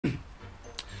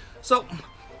So,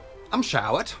 I'm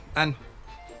showered, and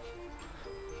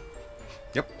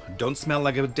yep, don't smell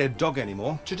like a dead dog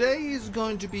anymore. Today is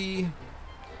going to be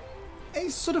a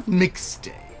sort of mixed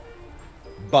day.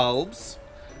 Bulbs,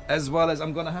 as well as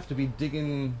I'm going to have to be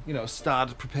digging, you know,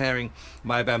 start preparing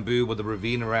my bamboo with the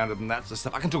ravine around it and that sort of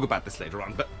stuff. I can talk about this later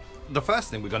on, but the first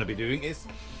thing we're going to be doing is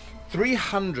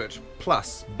 300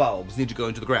 plus bulbs need to go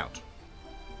into the ground.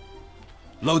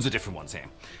 Loads of different ones here.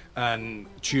 And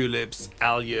tulips,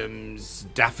 alliums,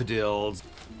 daffodils,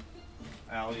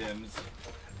 alliums.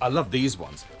 I love these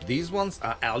ones. These ones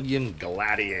are Allium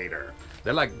Gladiator.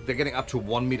 They're getting up to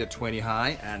 1.20 meters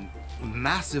high and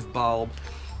massive bulb,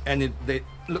 and they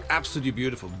look absolutely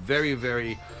beautiful. Very,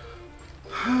 very,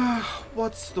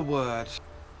 what's the word?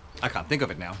 I can't think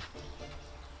of it now.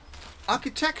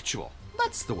 Architectural,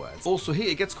 that's the word. Also here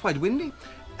it gets quite windy,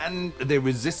 and they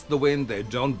resist the wind, they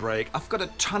don't break. I've got a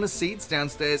ton of seeds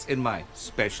downstairs in my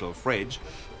special fridge,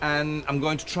 and I'm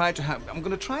going to try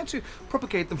to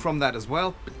propagate them from that as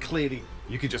well, but clearly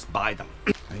you can just buy them.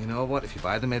 And you know what, if you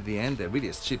buy them at the end, they're really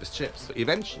as cheap as chips. So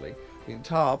eventually, the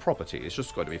entire property is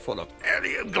just going to be full of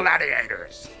Allium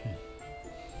Gladiators.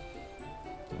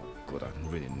 Oh god, I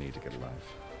really need to get alive.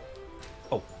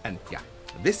 Oh, and yeah,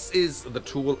 this is the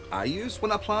tool I use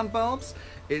when I plant bulbs.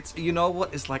 It's, you know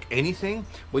what, it's like anything.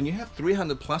 When you have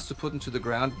 300 plus to put into the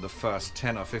ground, the first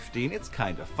 10 or 15, it's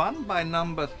kind of fun. By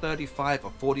number 35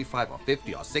 or 45 or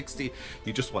 50 or 60,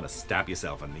 you just want to stab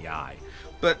yourself in the eye.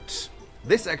 But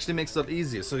this actually makes it a lot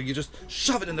easier. So you just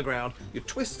shove it in the ground, you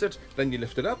twist it, then you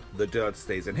lift it up, the dirt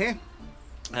stays in here,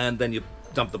 and then you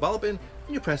dump the bulb in,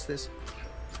 and you press this.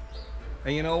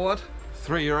 And you know what?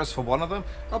 €3 for one of them.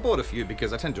 I bought a few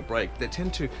because I tend to break. They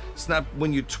tend to snap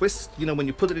when you twist, you know, when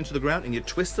you put it into the ground and you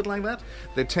twist it like that,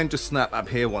 they tend to snap up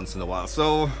here once in a while.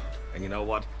 So, and you know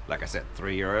what? Like I said,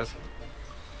 €3.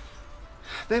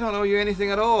 They don't owe you anything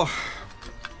at all.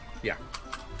 Yeah.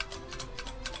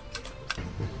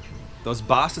 Those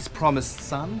bastards promised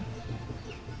sun.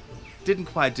 Didn't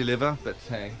quite deliver, but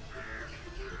hey.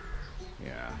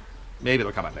 Yeah. Maybe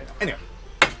it'll come out later. Anyway.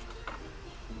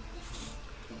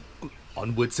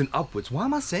 Onwards and upwards. Why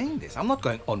am I saying this? I'm not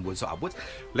going onwards or upwards.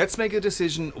 Let's make a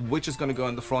decision which is going to go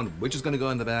in the front, which is going to go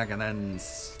in the back, and then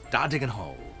start digging a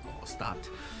hole. Or start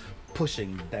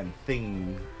pushing them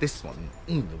this one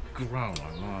in the ground.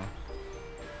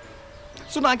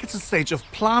 So now I get to the stage of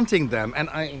planting them, and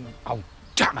oh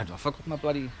damn it, I forgot my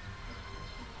bloody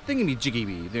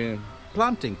thingy-jiggy, the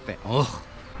planting thing. Ugh.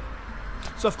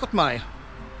 So I've got my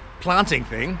planting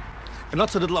thing. And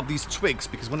lots of little of these twigs,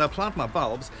 because when I plant my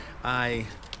bulbs, I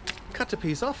cut a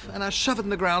piece off and I shove it in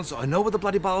the ground so I know where the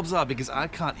bloody bulbs are, because I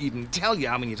can't even tell you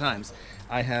how many times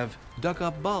I have dug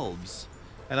up bulbs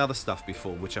and other stuff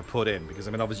before, which I put in, because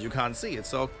I mean obviously you can't see it,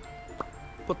 so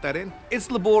put that in. It's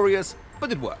laborious,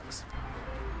 but it works.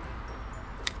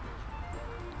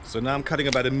 So now I'm cutting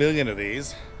about 1 million of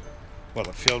these. Well,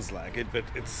 it feels like it, but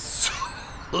it's so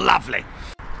lovely.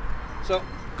 So,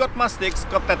 got my sticks,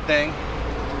 got that thing.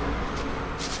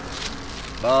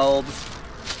 Bulbs.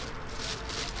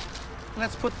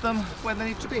 Let's put them where they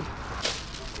need to be.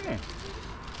 Yeah.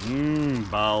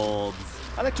 Bulbs.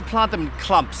 I like to plant them in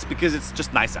clumps because it's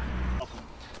just nicer.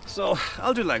 So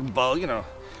I'll do like you know,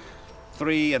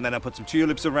 3, and then I put some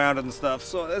tulips around it and stuff.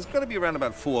 So there's going to be around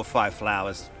about 4 or 5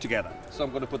 flowers together. So I'm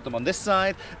going to put them on this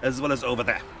side as well as over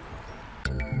there.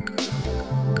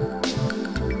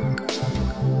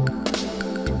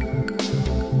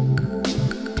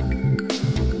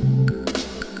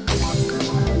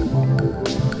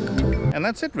 And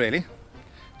that's it really.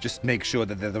 Just make sure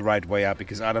that they're the right way up,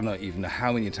 because I don't know even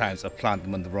how many times I've planted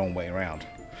them in the wrong way around.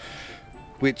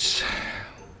 Which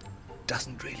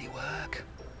doesn't really work.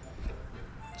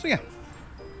 So yeah.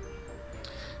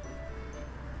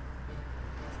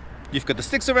 You've got the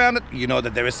sticks around it, you know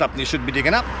that there is something you should be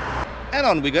digging up. And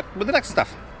on we go with the next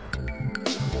stuff.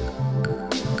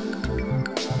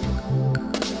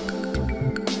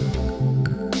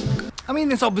 I mean,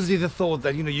 it's obviously the thought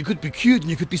that, you know, you could be cute and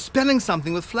you could be spelling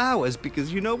something with flowers,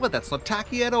 because you know what, that's not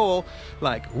tacky at all.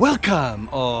 Like, welcome,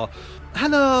 or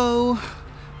hello,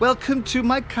 welcome to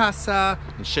my casa,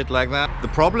 and shit like that. The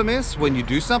problem is, when you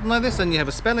do something like this and you have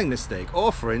a spelling mistake,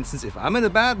 or for instance, if I'm in a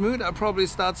bad mood, I'll probably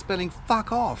start spelling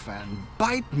fuck off and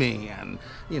bite me and,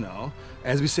 you know,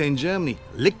 as we say in Germany,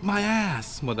 lick my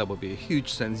ass. Well, that would be a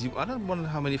huge sentence. I don't wonder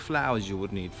how many flowers you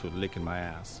would need for licking my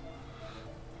ass.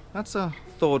 That's a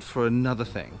thought for another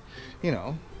thing. You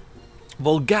know,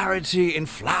 vulgarity in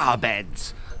flower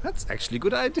beds. That's actually a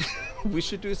good idea. We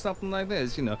should do something like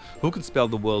this, you know. Who can spell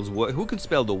the world's who can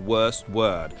spell the worst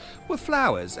word with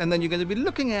flowers? And then you're going to be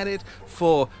looking at it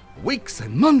for weeks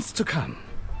and months to come.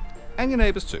 And your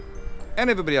neighbors too. And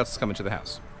everybody else is coming to the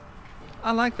house.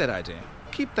 I like that idea.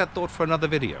 Keep that thought for another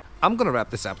video. I'm gonna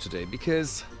wrap this up today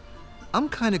because I'm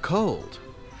kind of cold.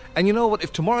 And you know what?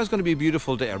 If tomorrow's going to be a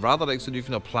beautiful day, I'd rather like sort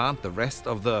of, plant the rest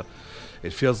of the,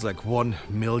 it feels like 1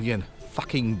 million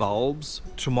fucking bulbs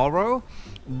tomorrow,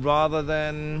 rather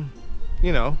than,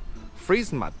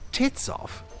 freezing my tits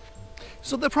off.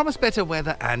 So they promised better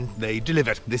weather and they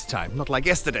delivered this time, not like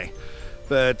yesterday.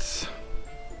 But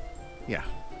yeah.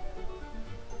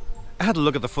 I had a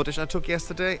look at the footage I took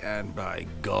yesterday, and by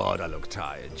God, I look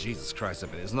tired. Jesus Christ,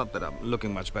 if it is. Not that I'm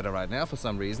looking much better right now for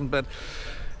some reason, but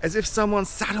as if someone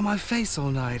sat on my face all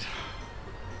night.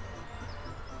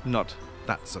 Not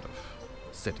that sort of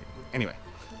sitting. Anyway,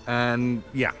 and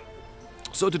yeah.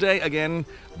 So today, again,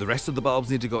 the rest of the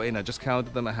bulbs need to go in. I just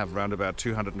counted them. I have around about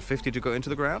 250 to go into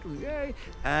the ground. Yay!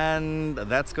 And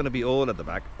that's going to be all at the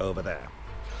back over there.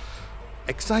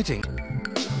 Exciting.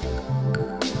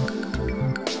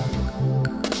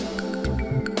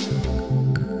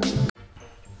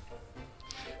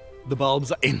 The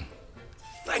bulbs are in.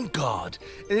 Thank God.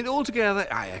 And it all together,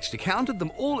 I actually counted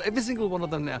them all, every single one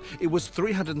of them now. It was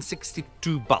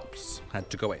 362 bulbs had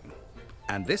to go in.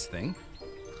 And this thing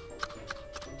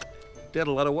did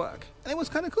a lot of work. And it was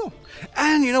kind of cool.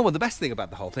 And you know what the best thing about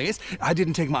the whole thing is? I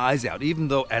didn't take my eyes out, even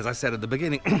though, as I said at the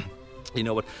beginning, you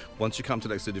know what, once you come to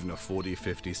like sort of 40,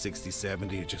 50, 60,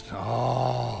 70, you just,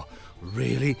 oh,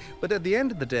 really? But at the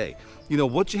end of the day,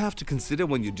 what you have to consider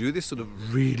when you do this sort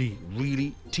of really,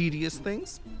 really tedious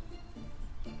things?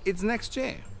 It's next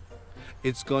year.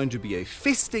 It's going to be a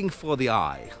feasting for the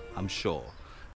eye, I'm sure.